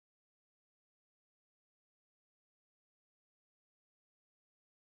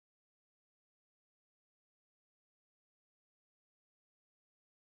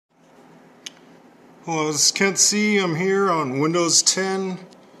Well, as you can see, I'm here on Windows 10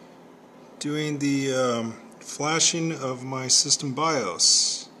 doing the flashing of my system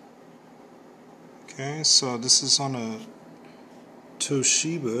BIOS. Okay, so this is on a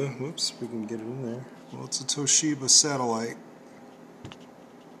Toshiba. Whoops, we can get it in there. Well, it's a Toshiba satellite.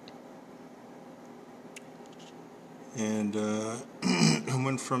 And I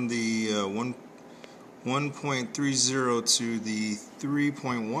went from the 1.30 to the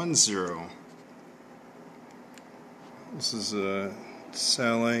 3.10. This is a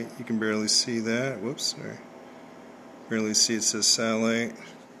satellite. You can barely see that. Whoops, sorry. Barely see it says satellite.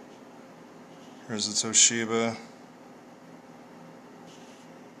 Here's the Toshiba.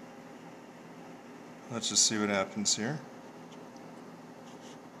 Let's just see what happens here.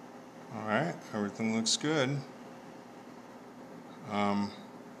 Alright, everything looks good.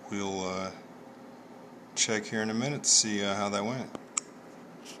 We'll check here in a minute to see how that went.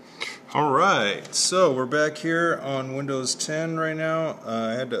 Alright, so we're back here on Windows 10 right now.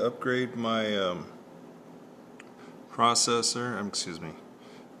 I had to upgrade my processor, excuse me,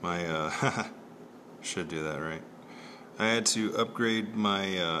 my, should do that, right? I had to upgrade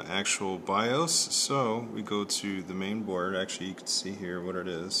my actual BIOS, so we go to the main board. Actually, you can see here what it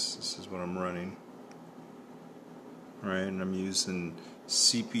is. This is what I'm running. Alright, and I'm using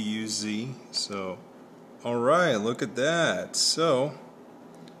CPU-Z, so, alright, look at that. So,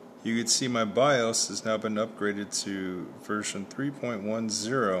 you can see my BIOS has now been upgraded to version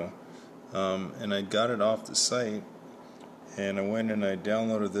 3.10, and I got it off the site, and I went and I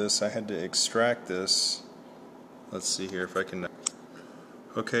downloaded this. I had to extract this. Let's see here if I can.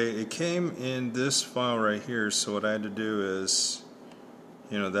 Okay, it came in this file right here, so what I had to do is,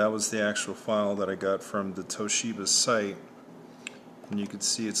 that was the actual file that I got from the Toshiba site, and you can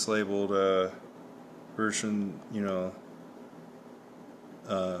see it's labeled version,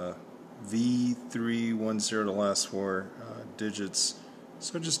 V3.10, the last four digits.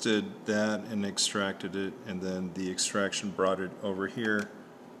 So I just did that and extracted it, and then the extraction brought it over here.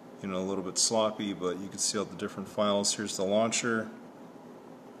 A little bit sloppy, but you can see all the different files. Here's the launcher.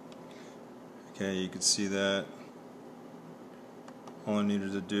 Okay, you can see that. All I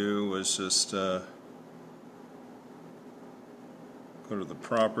needed to do was just go to the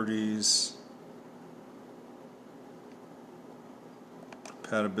properties,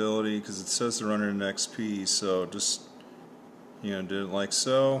 compatibility, because it says to run it in XP, so just did it like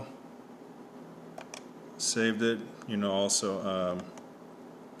so, saved it, also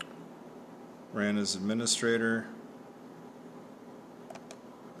ran as administrator.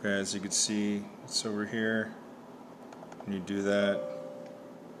 Okay, as you can see, it's over here. When you do that,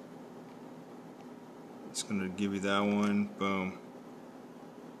 it's going to give you that one, boom,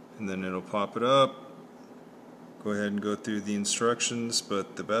 and then it'll pop it up. Go ahead and go through the instructions,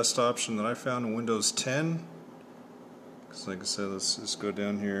 but the best option that I found in Windows 10, because like I said, let's just go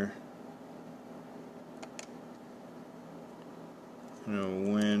down here,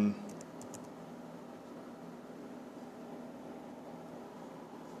 when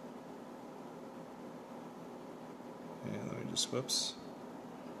let me just, whoops.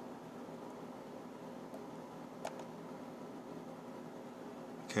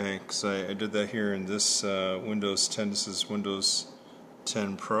 Okay, because I did that here in this Windows 10. This is Windows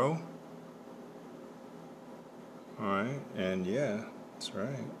 10 Pro. Alright, and yeah, that's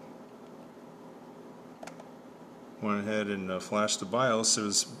right. Went ahead and flashed the BIOS. It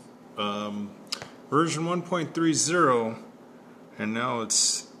was version 1.30, and now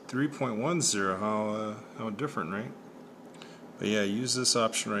it's 3.10. How different, right? But yeah, use this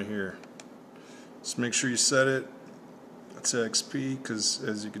option right here. Just make sure you set it to XP, because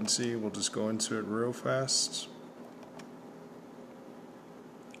as you can see, we'll just go into it real fast.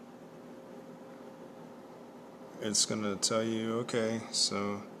 It's going to tell you, okay,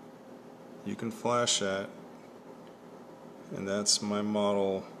 so you can flash that, and that's my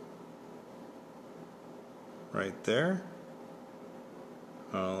model right there.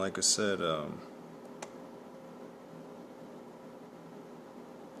 Like I said,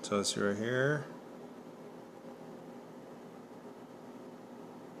 tells you right here.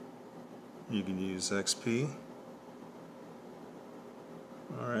 You can use XP.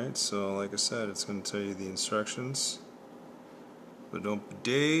 Alright, so like I said, it's going to tell you the instructions. But don't be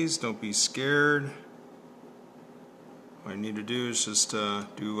dazed, don't be scared. All you need to do is just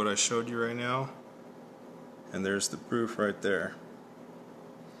do what I showed you right now. And there's the proof right there.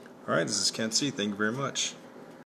 Alright, this is Ken C. Thank you very much.